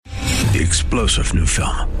the explosive new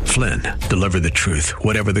film, Flynn, Deliver the Truth,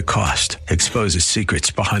 Whatever the Cost, exposes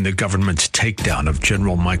secrets behind the government's takedown of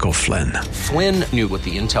General Michael Flynn. Flynn knew what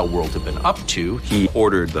the intel world had been up to. He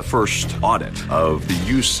ordered the first audit of the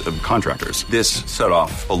use of contractors. This set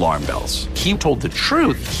off alarm bells. He told the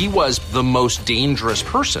truth. He was the most dangerous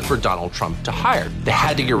person for Donald Trump to hire. They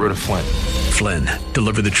had to get rid of Flynn. Flynn,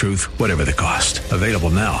 Deliver the Truth, Whatever the Cost. Available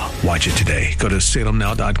now. Watch it today. Go to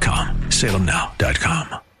salemnow.com.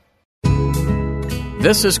 salemnow.com.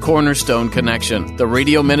 This is Cornerstone Connection, the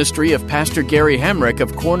radio ministry of Pastor Gary Hemrick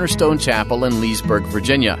of Cornerstone Chapel in Leesburg,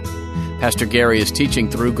 Virginia. Pastor Gary is teaching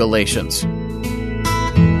through Galatians. Real love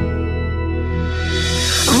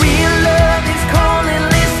is calling,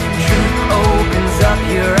 listen, truth opens up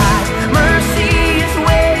your eyes. Mercy is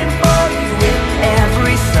waiting for you with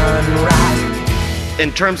every sunrise.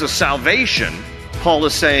 In terms of salvation, Paul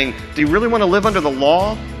is saying, do you really want to live under the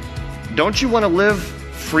law? Don't you want to live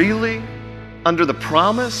freely under the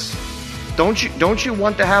promise? Don't you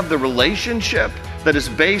want to have the relationship that is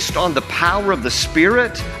based on the power of the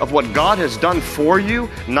Spirit, of what God has done for you,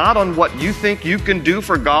 not on what you think you can do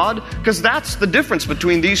for God? Because that's the difference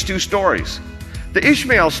between these two stories. The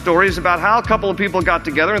Ishmael story is about how a couple of people got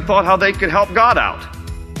together and thought how they could help God out.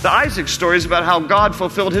 The Isaac story is about how God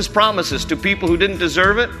fulfilled His promises to people who didn't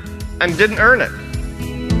deserve it and didn't earn it.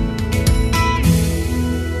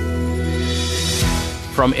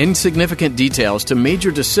 From insignificant details to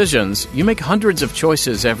major decisions, you make hundreds of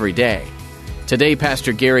choices every day. Today,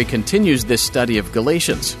 Pastor Gary continues this study of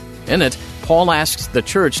Galatians. In it, Paul asks the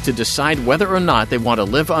church to decide whether or not they want to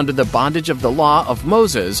live under the bondage of the law of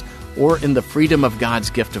Moses or in the freedom of God's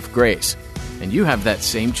gift of grace. And you have that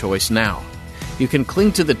same choice now. You can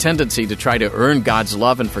cling to the tendency to try to earn God's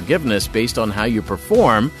love and forgiveness based on how you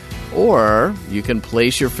perform, or you can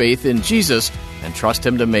place your faith in Jesus and trust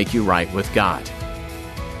Him to make you right with God.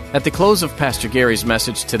 At the close of Pastor Gary's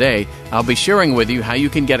message today, I'll be sharing with you how you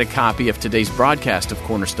can get a copy of today's broadcast of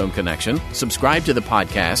Cornerstone Connection, subscribe to the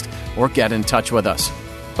podcast, or get in touch with us.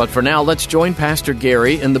 But for now, let's join Pastor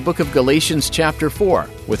Gary in the book of Galatians chapter 4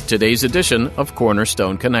 with today's edition of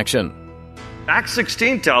Cornerstone Connection. Acts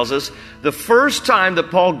 16 tells us the first time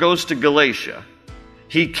that Paul goes to Galatia,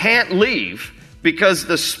 he can't leave because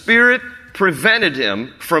the Spirit prevented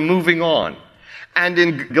him from moving on. And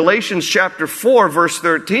in Galatians chapter 4, verse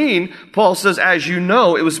 13, Paul says, as you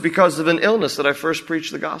know, it was because of an illness that I first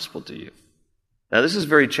preached the gospel to you. Now, this is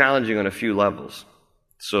very challenging on a few levels.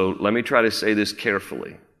 So let me try to say this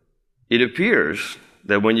carefully. It appears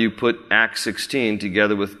that when you put Acts 16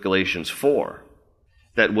 together with Galatians 4,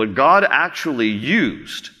 that what God actually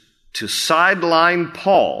used to sideline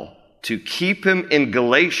Paul to keep him in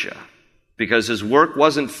Galatia because his work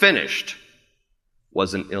wasn't finished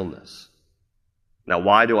was an illness. Now,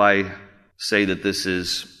 why do I say that this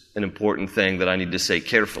is an important thing that I need to say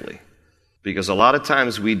carefully? Because a lot of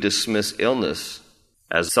times we dismiss illness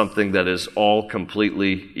as something that is all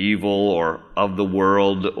completely evil or of the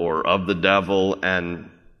world or of the devil.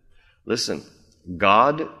 And listen,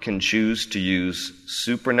 God can choose to use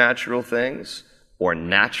supernatural things or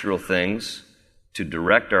natural things to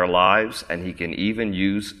direct our lives, and He can even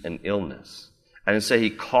use an illness. I didn't say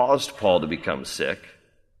He caused Paul to become sick,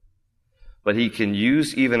 but He can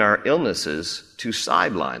use even our illnesses to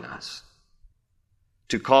sideline us,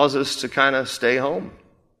 to cause us to kind of stay home,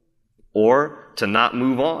 or to not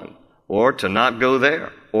move on, or to not go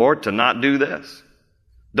there, or to not do this.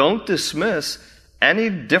 Don't dismiss any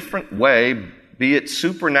different way, be it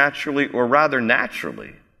supernaturally or rather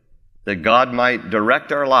naturally, that God might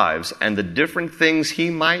direct our lives and the different things He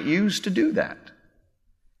might use to do that.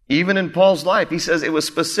 Even in Paul's life, he says it was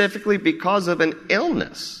specifically because of an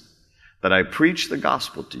illness that I preached the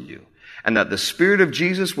gospel to you, and that the Spirit of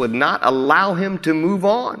Jesus would not allow him to move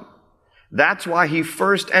on. That's why he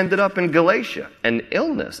first ended up in Galatia, an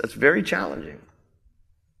illness. That's very challenging.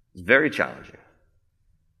 It's very challenging.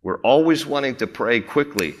 We're always wanting to pray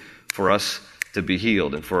quickly for us to be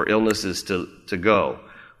healed and for illnesses to go.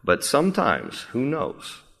 But sometimes, who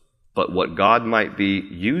knows, but what God might be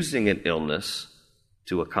using an illness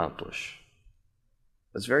to accomplish.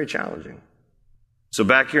 That's very challenging. So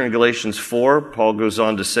back here in Galatians 4, Paul goes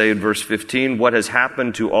on to say in verse 15, what has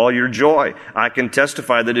happened to all your joy? I can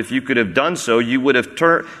testify that if you could have done so, you would have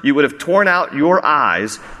torn out your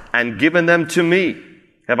eyes and given them to me.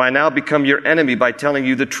 Have I now become your enemy by telling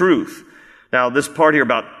you the truth? Now, this part here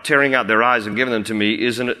about tearing out their eyes and giving them to me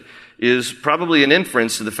is probably an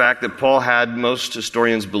inference to the fact that Paul had, most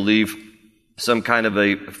historians believe, some kind of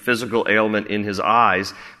a physical ailment in his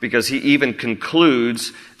eyes, because he even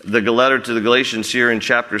concludes the letter to the Galatians here in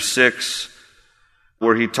chapter 6,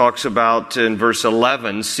 where he talks about in verse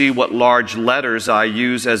 11, see what large letters I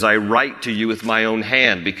use as I write to you with my own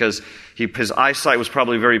hand, because his eyesight was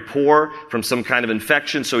probably very poor from some kind of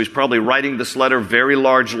infection, so he's probably writing this letter, very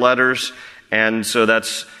large letters, and so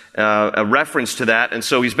that's a reference to that. And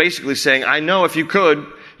so he's basically saying, I know if you could,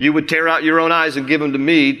 you would tear out your own eyes and give them to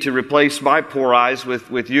me to replace my poor eyes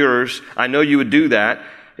with yours. I know you would do that.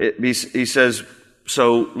 He says,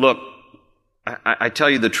 so look, I tell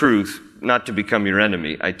you the truth, not to become your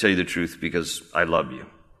enemy. I tell you the truth because I love you.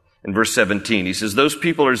 In verse 17, he says, those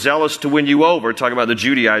people are zealous to win you over. Talking about the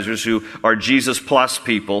Judaizers who are Jesus plus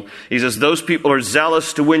people. He says, those people are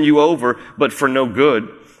zealous to win you over, but for no good.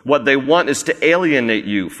 What they want is to alienate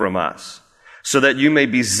you from us, so that you may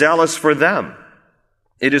be zealous for them.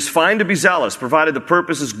 It is fine to be zealous, provided the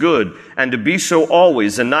purpose is good, and to be so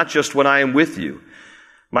always, and not just when I am with you.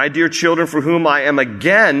 My dear children, for whom I am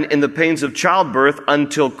again in the pains of childbirth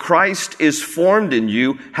until Christ is formed in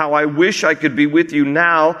you, how I wish I could be with you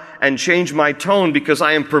now and change my tone because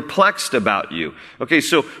I am perplexed about you. Okay,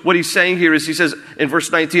 so what he's saying here is he says in verse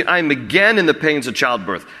 19, I am again in the pains of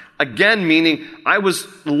childbirth. Again, meaning I was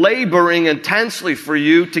laboring intensely for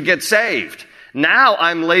you to get saved. Now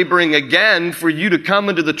I'm laboring again for you to come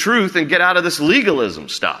into the truth and get out of this legalism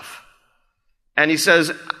stuff. And he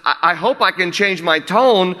says, I hope I can change my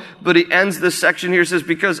tone, but he ends this section here, says,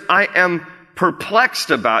 because I am perplexed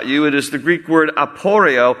about you. It is the Greek word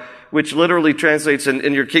aporeo, which literally translates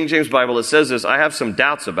in your King James Bible, it says this, I have some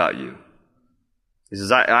doubts about you. He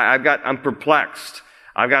says, I'm perplexed.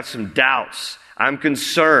 I've got some doubts. I'm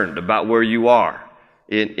concerned about where you are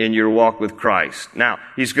in your walk with Christ. Now,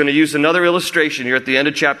 he's going to use another illustration here at the end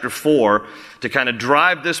of chapter 4 to kind of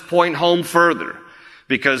drive this point home further.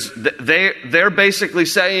 Because they're basically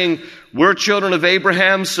saying, we're children of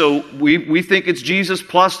Abraham, so we think it's Jesus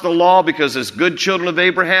plus the law, because as good children of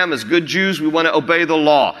Abraham, as good Jews, we want to obey the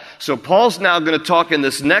law. So Paul's now going to talk in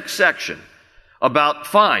this next section about,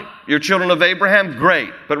 fine, you're children of Abraham,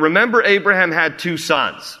 great. But remember, Abraham had 2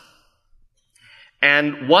 sons.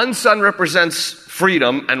 And one son represents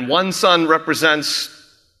freedom, and one son represents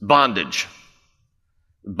bondage.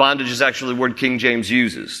 Bondage is actually the word King James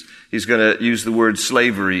uses. He's going to use the word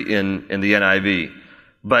slavery in the NIV.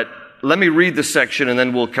 But let me read the section and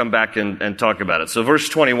then we'll come back and talk about it. So verse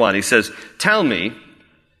 21, he says, tell me,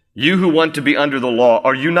 you who want to be under the law,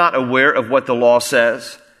 are you not aware of what the law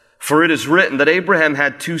says? For it is written that Abraham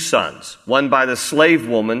had 2 sons, one by the slave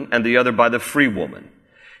woman and the other by the free woman.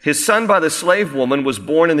 His son by the slave woman was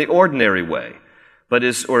born in the ordinary way,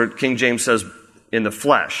 or King James says, in the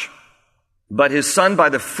flesh. But his son by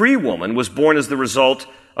the free woman was born as the result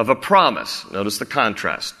of a promise. Notice the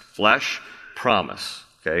contrast. Flesh, promise.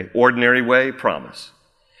 Okay? Ordinary way, promise.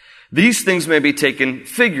 These things may be taken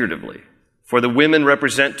figuratively, for the women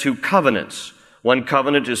represent 2 covenants. One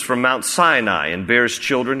covenant is from Mount Sinai and bears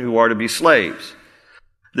children who are to be slaves.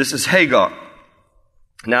 This is Hagar.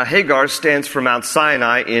 Now, Hagar stands for Mount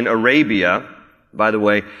Sinai in Arabia. By the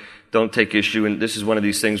way, don't take issue, and this is one of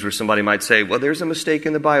these things where somebody might say, well, there's a mistake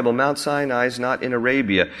in the Bible. Mount Sinai is not in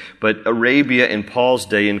Arabia. But Arabia in Paul's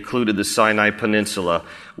day included the Sinai Peninsula,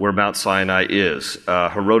 where Mount Sinai is.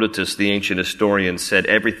 Herodotus, the ancient historian, said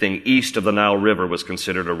everything east of the Nile River was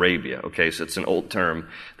considered Arabia. Okay, so it's an old term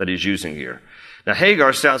that he's using here. Now,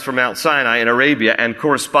 Hagar stands for Mount Sinai in Arabia and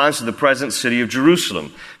corresponds to the present city of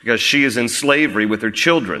Jerusalem, because she is in slavery with her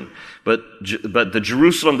children. But the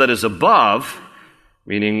Jerusalem that is above,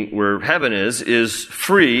 meaning where heaven is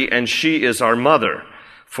free, and she is our mother.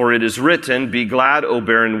 For it is written, be glad, O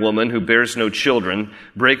barren woman who bears no children.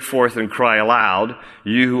 Break forth and cry aloud,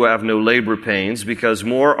 you who have no labor pains, because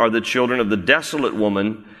more are the children of the desolate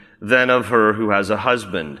woman than of her who has a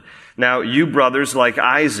husband. Now you brothers, like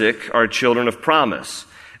Isaac, are children of promise.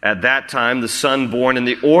 At that time, the son born in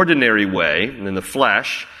the ordinary way, in the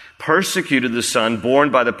flesh, persecuted the son born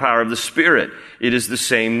by the power of the Spirit. It is the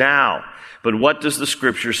same now. But what does the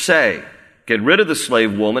Scripture say? Get rid of the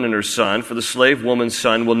slave woman and her son, for the slave woman's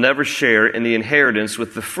son will never share in the inheritance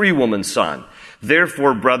with the free woman's son.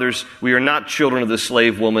 Therefore, brothers, we are not children of the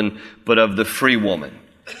slave woman, but of the free woman.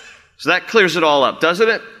 So that clears it all up, doesn't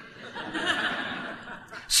it?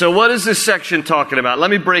 So what is this section talking about? Let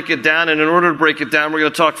me break it down, and in order to break it down, we're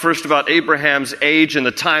going to talk first about Abraham's age and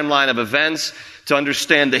the timeline of events to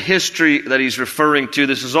understand the history that he's referring to.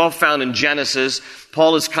 This is all found in Genesis.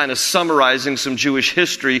 Paul is kind of summarizing some Jewish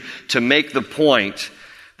history to make the point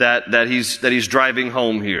that he's driving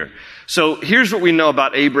home here. So here's what we know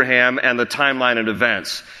about Abraham and the timeline of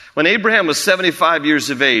events. When Abraham was 75 years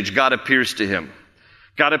of age, God appears to him.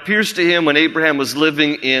 God appears to him when Abraham was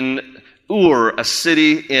living in Ur, a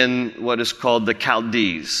city in what is called the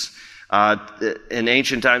Chaldees. In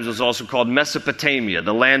ancient times, it was also called Mesopotamia,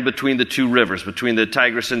 the land between the two rivers, between the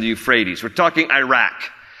Tigris and the Euphrates. We're talking Iraq.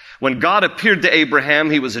 When God appeared to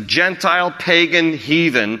Abraham, he was a Gentile, pagan,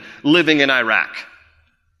 heathen living in Iraq,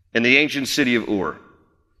 in the ancient city of Ur.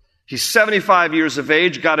 He's 75 years of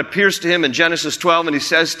age. God appears to him in Genesis 12, and he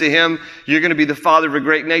says to him, "You're going to be the father of a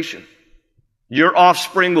great nation. Your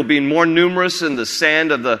offspring will be more numerous than the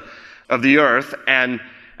sand of the earth." And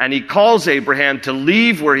he calls Abraham to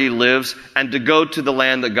leave where he lives and to go to the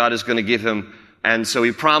land that God is going to give him. And so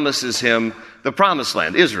he promises him the promised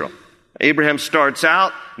land, Israel. Abraham starts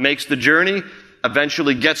out, makes the journey,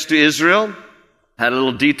 eventually gets to Israel, had a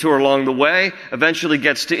little detour along the way, eventually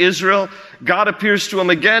gets to Israel. God appears to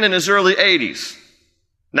him again in his early 80s.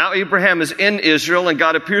 Now Abraham is in Israel, and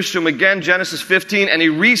God appears to him again, Genesis 15, and he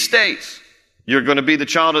restates, you're going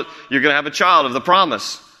to have a child of the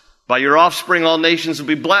promise. By your offspring, all nations will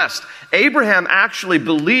be blessed. Abraham actually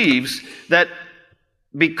believes that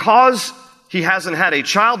because he hasn't had a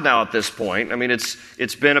child now at this point. I mean,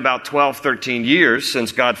 it's been about 12, 13 years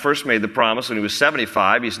since God first made the promise when he was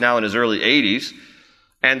 75. He's now in his early 80s.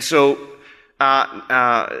 And so,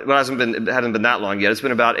 it hasn't been that long yet. It's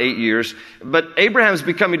been about 8 years. But Abraham's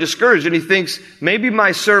becoming discouraged, and he thinks, maybe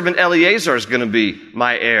my servant Eliezer is going to be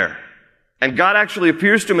my heir. And God actually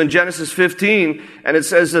appears to him in Genesis 15, and it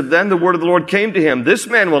says that then the word of the Lord came to him, "This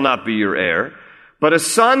man will not be your heir, but a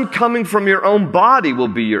son coming from your own body will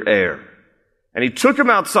be your heir." And he took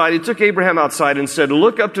Abraham outside and said,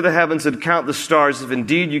 "Look up to the heavens and count the stars, if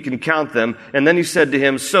indeed you can count them." And then he said to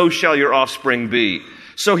him, "So shall your offspring be."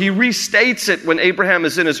 So he restates it when Abraham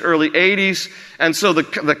is in his early 80s, and so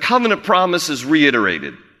the covenant promise is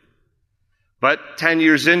reiterated. But 10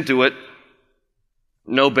 years into it,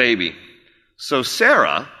 no baby. So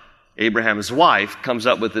Sarah, Abraham's wife, comes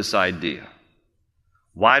up with this idea.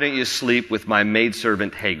 "Why don't you sleep with my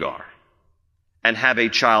maidservant Hagar and have a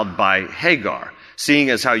child by Hagar,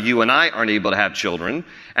 seeing as how you and I aren't able to have children,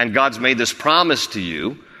 and God's made this promise to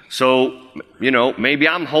you, so, maybe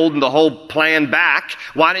I'm holding the whole plan back.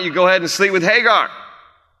 Why don't you go ahead and sleep with Hagar?"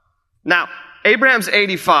 Now, Abraham's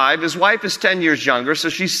 85, his wife is 10 years younger, so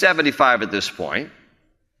she's 75 at this point,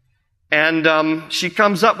 and she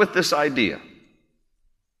comes up with this idea.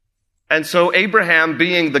 And so Abraham,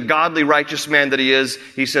 being the godly, righteous man that he is,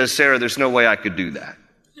 he says, "Sarah, there's no way I could do that.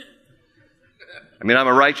 I mean, I'm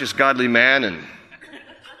a righteous, godly man, and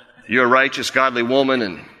you're a righteous, godly woman,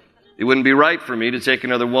 and it wouldn't be right for me to take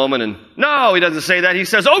another woman." And no, he doesn't say that. He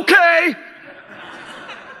says, "Okay."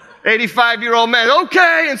 85-year-old man,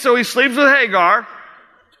 "Okay." And so he sleeps with Hagar.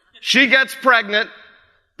 She gets pregnant.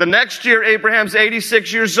 The next year, Abraham's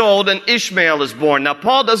 86 years old, and Ishmael is born. Now,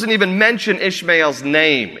 Paul doesn't even mention Ishmael's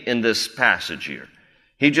name in this passage here.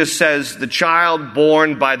 He just says, the child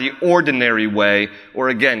born by the ordinary way, or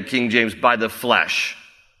again, King James, by the flesh.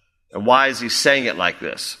 And why is he saying it like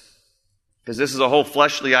this? Because this is a whole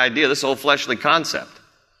fleshly idea, this is a whole fleshly concept.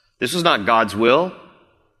 This was not God's will.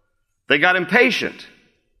 They got impatient.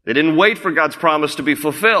 They didn't wait for God's promise to be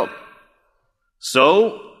fulfilled.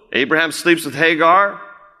 So, Abraham sleeps with Hagar,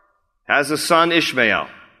 has a son Ishmael,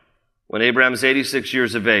 when Abraham is 86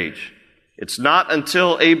 years of age. It's not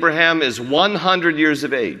until Abraham is 100 years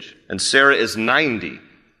of age and Sarah is 90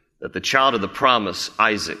 that the child of the promise,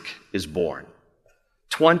 Isaac, is born.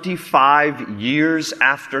 25 years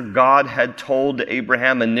after God had told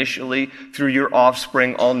Abraham initially, "Through your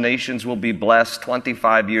offspring all nations will be blessed,"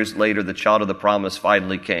 25 years later, the child of the promise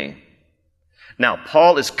finally came. Now,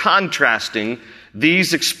 Paul is contrasting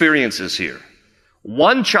these experiences here.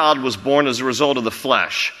 One child was born as a result of the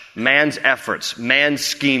flesh, man's efforts, man's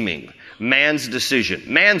scheming, man's decision,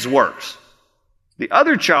 man's works. The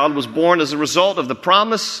other child was born as a result of the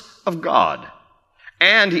promise of God.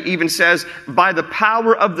 And he even says, by the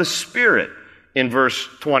power of the Spirit in verse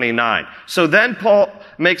 29. So then Paul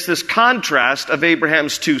makes this contrast of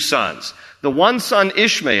Abraham's two sons. The one son,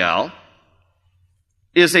 Ishmael,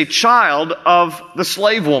 is a child of the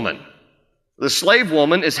slave woman. The slave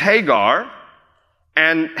woman is Hagar,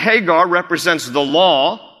 and Hagar represents the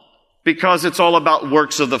law because it's all about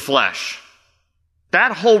works of the flesh.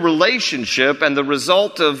 That whole relationship and the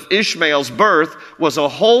result of Ishmael's birth was a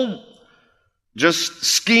whole just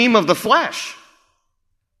scheme of the flesh.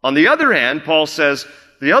 On the other hand, Paul says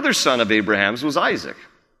the other son of Abraham's was Isaac.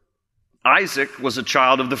 Isaac was a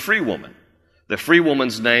child of the free woman. The free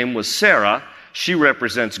woman's name was Sarah. She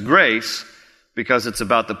represents grace because it's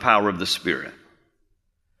about the power of the Spirit.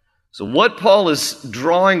 So what Paul is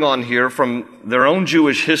drawing on here from their own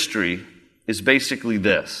Jewish history is basically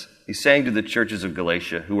this. He's saying to the churches of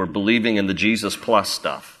Galatia who are believing in the Jesus plus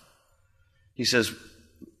stuff, he says,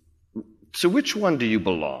 to which one do you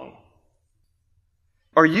belong?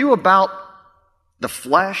 Are you about the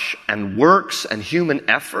flesh and works and human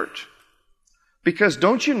effort? Because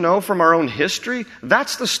don't you know from our own history,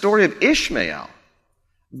 that's the story of Ishmael.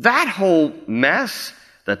 That whole mess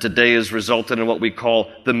that today has resulted in what we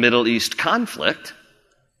call the Middle East conflict.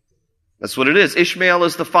 That's what it is. Ishmael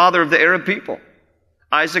is the father of the Arab people.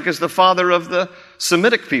 Isaac is the father of the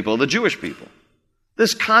Semitic people, the Jewish people.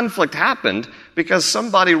 This conflict happened because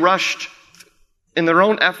somebody rushed in their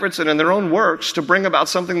own efforts and in their own works to bring about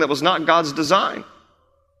something that was not God's design.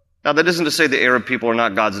 Now, that isn't to say the Arab people are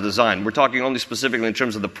not God's design. We're talking only specifically in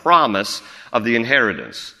terms of the promise of the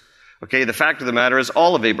inheritance. Okay, the fact of the matter is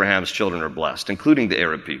all of Abraham's children are blessed, including the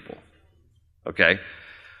Arab people. Okay?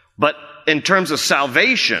 But in terms of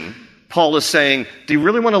salvation, Paul is saying, do you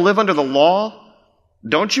really want to live under the law?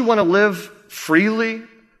 Don't you want to live freely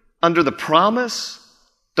under the promise?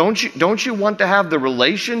 Don't you want to have the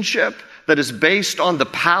relationship that is based on the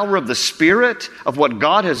power of the Spirit, of what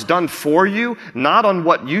God has done for you, not on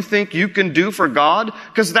what you think you can do for God?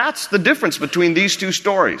 Because that's the difference between these two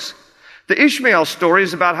stories. The Ishmael story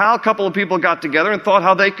is about how a couple of people got together and thought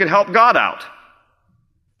how they could help God out.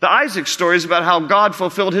 The Isaac story is about how God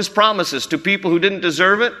fulfilled his promises to people who didn't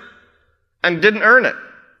deserve it and didn't earn it.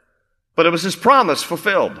 But it was his promise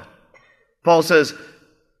fulfilled. Paul says,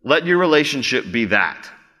 let your relationship be that.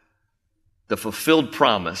 The fulfilled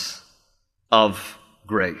promise of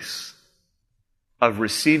grace, of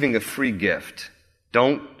receiving a free gift.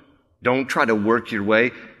 Don't try to work your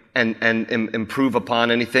way and improve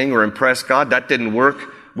upon anything or impress God. That didn't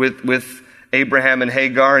work with Abraham and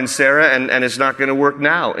Hagar and Sarah, and it's not going to work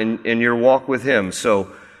now in your walk with him.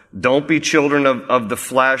 So don't be children of the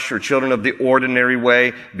flesh or children of the ordinary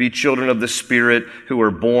way. Be children of the Spirit who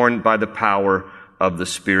are born by the power of the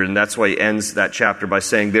Spirit. And that's why he ends that chapter by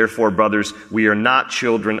saying, therefore, brothers, we are not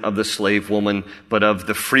children of the slave woman, but of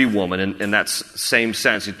the free woman. In that same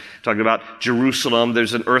sense, he's talking about Jerusalem.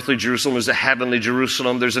 There's an earthly Jerusalem. There's a heavenly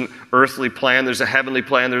Jerusalem. There's an earthly plan. There's a heavenly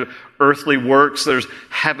plan. There's earthly works. There's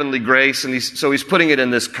heavenly grace. And so he's putting it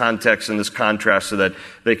in this context and this contrast so that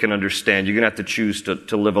they can understand. You're going to have to choose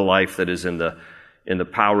to live a life that is in the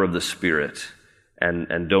power of the Spirit,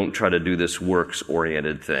 and don't try to do this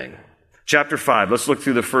works-oriented thing. Chapter 5. Let's look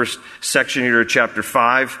through the first section here of chapter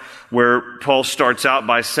 5, where Paul starts out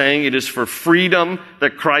by saying, it is for freedom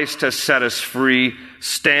that Christ has set us free.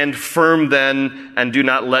 Stand firm then, and do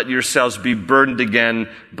not let yourselves be burdened again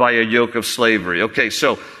by a yoke of slavery. Okay,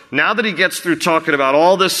 so now that he gets through talking about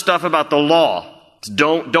all this stuff about the law,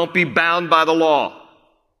 don't be bound by the law.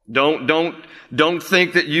 Don't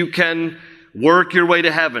think that you can work your way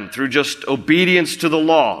to heaven through just obedience to the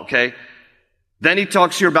law, okay? Then he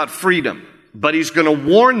talks here about freedom, but he's going to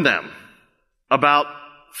warn them about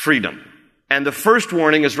freedom. And the first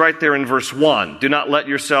warning is right there in verse 1. Do not let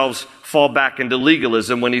yourselves fall back into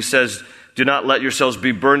legalism when he says, do not let yourselves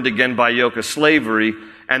be burned again by a yoke of slavery.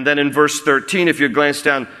 And then in verse 13, if you glance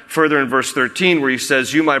down further in verse 13, where he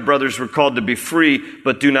says, you, my brothers, were called to be free,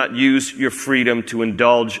 but do not use your freedom to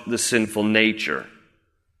indulge the sinful nature.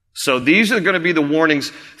 So these are going to be the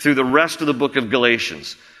warnings through the rest of the book of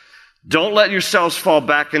Galatians. Don't let yourselves fall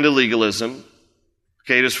back into legalism.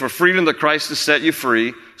 Okay, it is for freedom that Christ has set you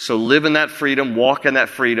free. So live in that freedom, walk in that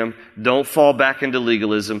freedom. Don't fall back into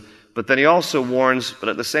legalism. But then he also warns, but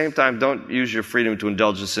at the same time, don't use your freedom to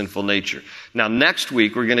indulge the sinful nature. Now, next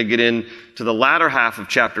week, we're going to get into the latter half of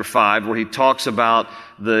chapter 5, where he talks about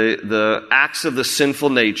the acts of the sinful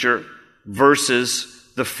nature versus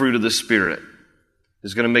the fruit of the Spirit.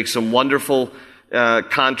 He's going to make some wonderful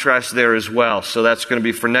contrast there as well. So that's going to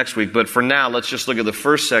be for next week. But for now, let's just look at the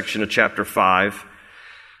first section of chapter 5.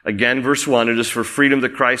 Again, verse 1, it is for freedom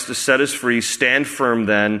that Christ has set us free. Stand firm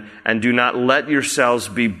then, and do not let yourselves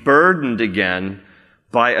be burdened again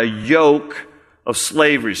by a yoke of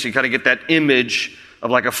slavery. So you kind of get that image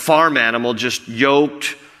of like a farm animal just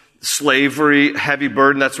yoked, slavery, heavy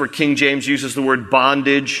burden. That's where King James uses the word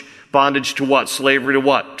bondage. Bondage to what? Slavery to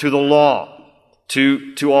what? To the law.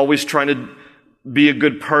 To always trying to be a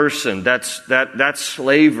good person. That's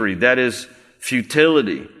slavery. That is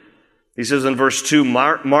futility. He says in verse 2,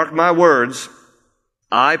 mark my words,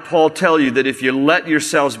 I, Paul, tell you that if you let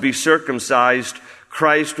yourselves be circumcised,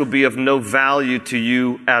 Christ will be of no value to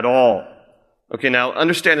you at all. Okay, now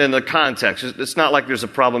understand in the context, it's not like there's a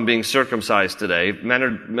problem being circumcised today. Men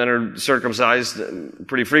are circumcised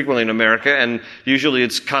pretty frequently in America, and usually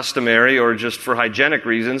it's customary or just for hygienic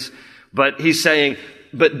reasons. But he's saying,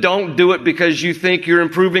 but don't do it because you think you're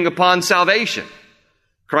improving upon salvation.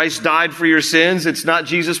 Christ died for your sins. It's not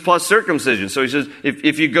Jesus plus circumcision. So he says,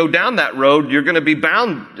 if you go down that road, you're going to be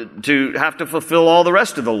bound to have to fulfill all the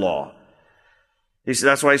rest of the law.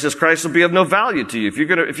 That's why he says Christ will be of no value to you. If you're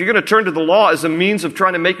going to turn to the law as a means of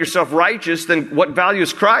trying to make yourself righteous, then what value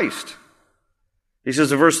is Christ? He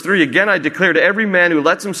says in verse 3, again, I declare to every man who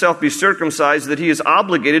lets himself be circumcised that he is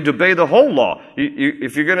obligated to obey the whole law.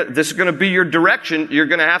 If this is going to be your direction, you're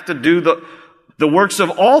going to have to do the works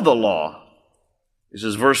of all the law. He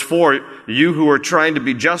says, verse 4, you who are trying to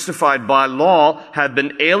be justified by law have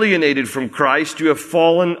been alienated from Christ. You have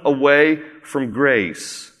fallen away from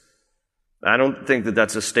grace. I don't think that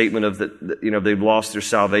that's a statement of that, they've lost their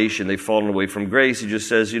salvation, they've fallen away from grace. He just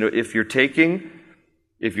says, if you're taking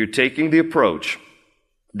the approach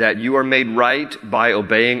that you are made right by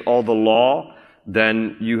obeying all the law,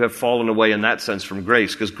 then you have fallen away in that sense from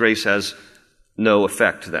grace, because grace has no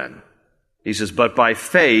effect then. He says, but by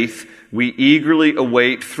faith we eagerly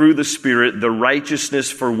await through the Spirit the righteousness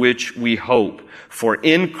for which we hope. For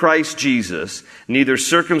in Christ Jesus, neither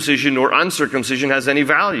circumcision nor uncircumcision has any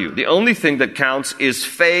value. The only thing that counts is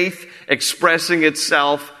faith expressing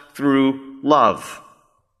itself through love.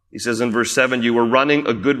 He says in verse 7, you were running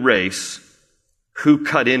a good race. Who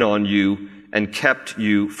cut in on you and kept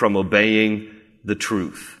you from obeying the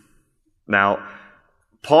truth? Now,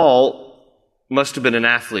 Paul must have been an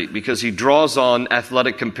athlete, because he draws on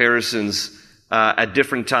athletic comparisons at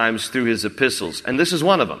different times through his epistles. And this is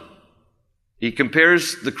one of them. He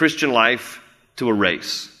compares the Christian life to a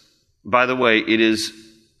race. By the way, it is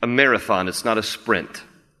a marathon. It's not a sprint.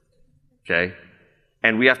 Okay?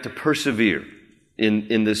 And we have to persevere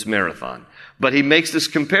in this marathon. But he makes this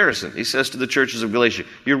comparison. He says to the churches of Galatia,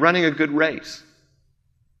 you're running a good race.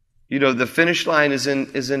 The finish line is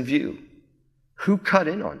in view. Who cut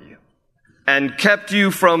in on you and kept you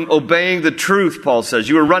from obeying the truth, Paul says?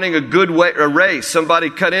 You were running a good race. Somebody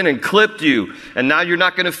cut in and clipped you, and now you're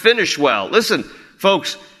not going to finish well. Listen,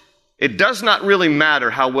 folks, it does not really matter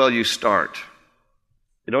how well you start.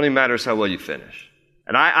 It only matters how well you finish.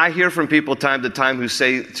 And I hear from people time to time who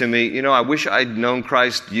say to me, I wish I'd known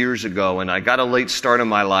Christ years ago, and I got a late start in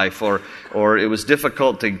my life, or it was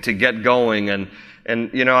difficult to get going. And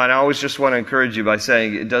I always just want to encourage you by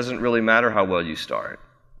saying it doesn't really matter how well you start.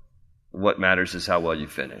 What matters is how well you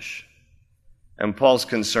finish. And Paul's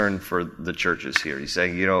concerned for the churches here. He's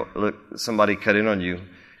saying, look, somebody cut in on you,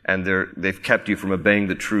 and they've kept you from obeying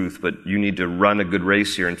the truth, but you need to run a good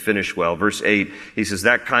race here and finish well. Verse 8, he says,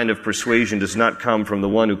 that kind of persuasion does not come from the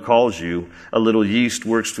one who calls you. A little yeast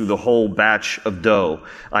works through the whole batch of dough.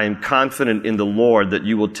 I am confident in the Lord that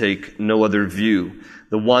you will take no other view.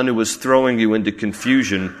 The one who is throwing you into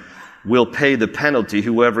confusion will pay the penalty,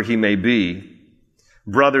 whoever he may be.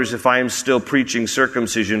 Brothers, if I am still preaching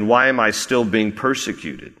circumcision, why am I still being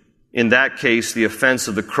persecuted? In that case, the offense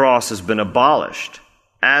of the cross has been abolished.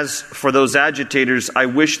 As for those agitators, I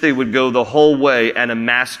wish they would go the whole way and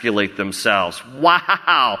emasculate themselves.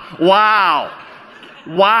 Wow!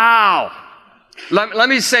 Let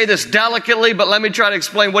me say this delicately, but let me try to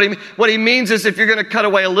explain what he means. What he means is if you're going to cut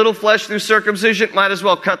away a little flesh through circumcision, might as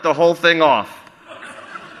well cut the whole thing off.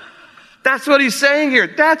 That's what he's saying here.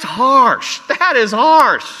 That's harsh. That is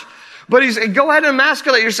harsh. But he's go ahead and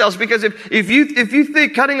emasculate yourselves, because if you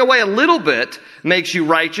think cutting away a little bit makes you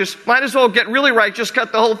righteous, might as well get really righteous,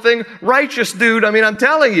 cut the whole thing. Righteous, dude. I mean, I'm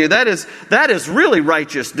telling you, that is really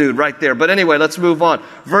righteous, dude, right there. But anyway, let's move on.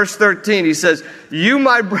 Verse 13, he says, you,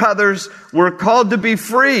 my brothers, were called to be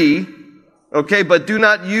free, okay, but do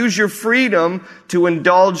not use your freedom to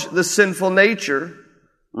indulge the sinful nature.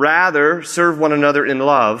 Rather, serve one another in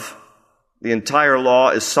love. The entire law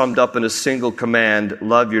is summed up in a single command: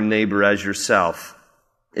 love your neighbor as yourself.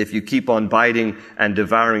 If you keep on biting and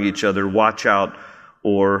devouring each other, watch out,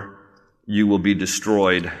 or you will be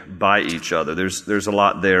destroyed by each other. There's a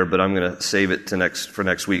lot there, but I'm going to save it for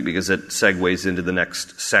next week, because it segues into the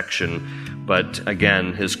next section. But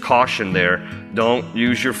again, his caution there: don't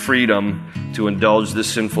use your freedom to indulge the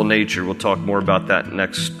sinful nature. We'll talk more about that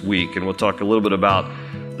next week, and we'll talk a little bit about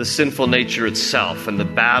the sinful nature itself and the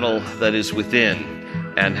battle that is within,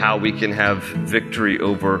 and how we can have victory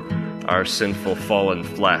over our sinful fallen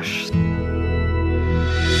flesh. Open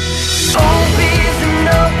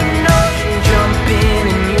ocean, jump in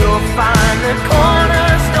and you'll find the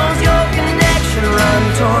cornerstone's your connection. Run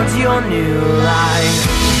towards your new life.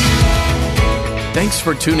 Thanks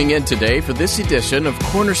for tuning in today for this edition of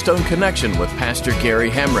Cornerstone Connection with Pastor Gary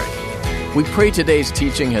Hamrick. We pray today's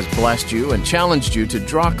teaching has blessed you and challenged you to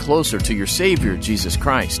draw closer to your Savior, Jesus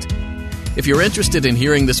Christ. If you're interested in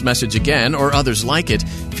hearing this message again or others like it,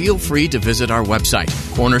 feel free to visit our website,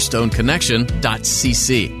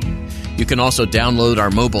 cornerstoneconnection.cc. You can also download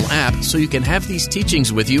our mobile app so you can have these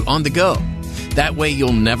teachings with you on the go. That way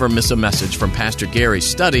you'll never miss a message from Pastor Gary's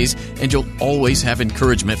studies, and you'll always have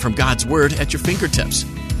encouragement from God's Word at your fingertips.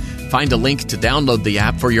 Find a link to download the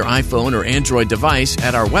app for your iPhone or Android device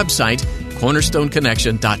at our website,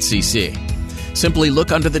 cornerstoneconnection.cc. Simply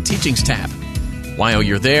look under the Teachings tab. While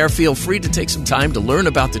you're there, feel free to take some time to learn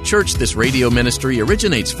about the church this radio ministry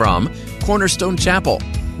originates from, Cornerstone Chapel.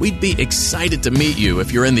 We'd be excited to meet you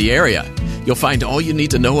if you're in the area. You'll find all you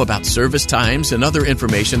need to know about service times and other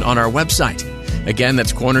information on our website. Again,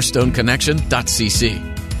 that's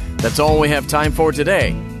cornerstoneconnection.cc. That's all we have time for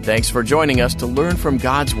today. Thanks for joining us to learn from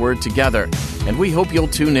God's Word together. And we hope you'll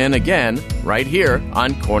tune in again right here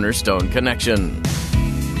on Cornerstone Connection.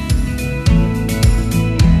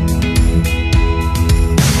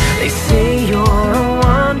 They say you're a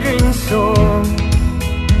wandering soul,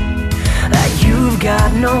 that you've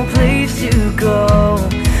got no place to go,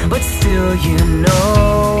 but still you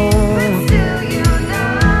know,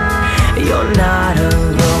 you're not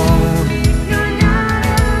alone.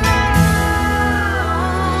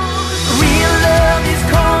 Real love is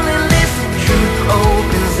calling, listen, truth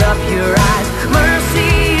opens up your eyes.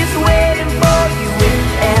 Mercy is waiting for you with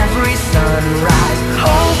every sunrise.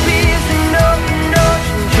 Hope is an open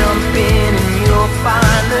ocean, jump in and you'll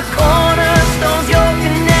find the cornerstones, your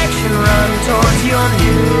connection, run towards your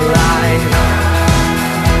new life.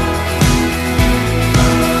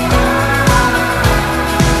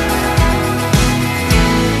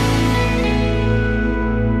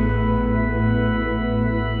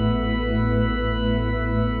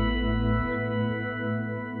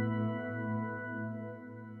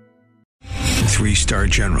 3-star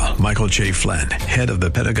General Michael J. Flynn, head of the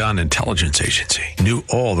Pentagon Intelligence Agency, knew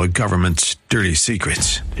all the government's dirty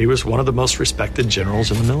secrets. He was one of the most respected generals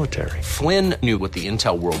in the military. Flynn knew what the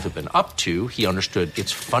intel world had been up to. He understood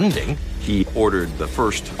its funding. He ordered the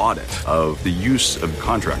first audit of the use of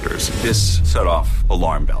contractors. This set off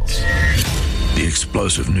alarm bells. The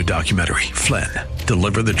explosive new documentary, Flynn,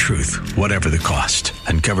 Deliver the Truth, Whatever the Cost,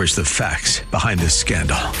 uncovers the facts behind this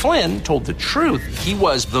scandal. Flynn told the truth. He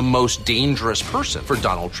was the most dangerous person for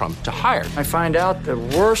Donald Trump to hire. I find out the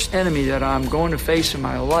worst enemy that I'm going to face in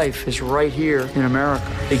my life is right here in America.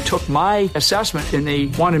 They took my assessment and they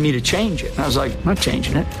wanted me to change it. And I was like, I'm not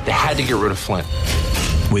changing it. They had to get rid of Flynn.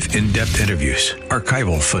 With in-depth interviews,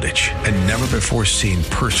 archival footage, and never-before-seen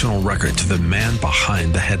personal records of the man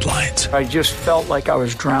behind the headlines. I just felt like I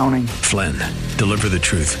was drowning. Flynn, Deliver the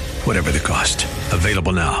Truth, Whatever the Cost.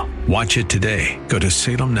 Available now. Watch it today. Go to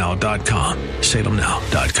salemnow.com.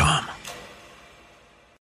 salemnow.com.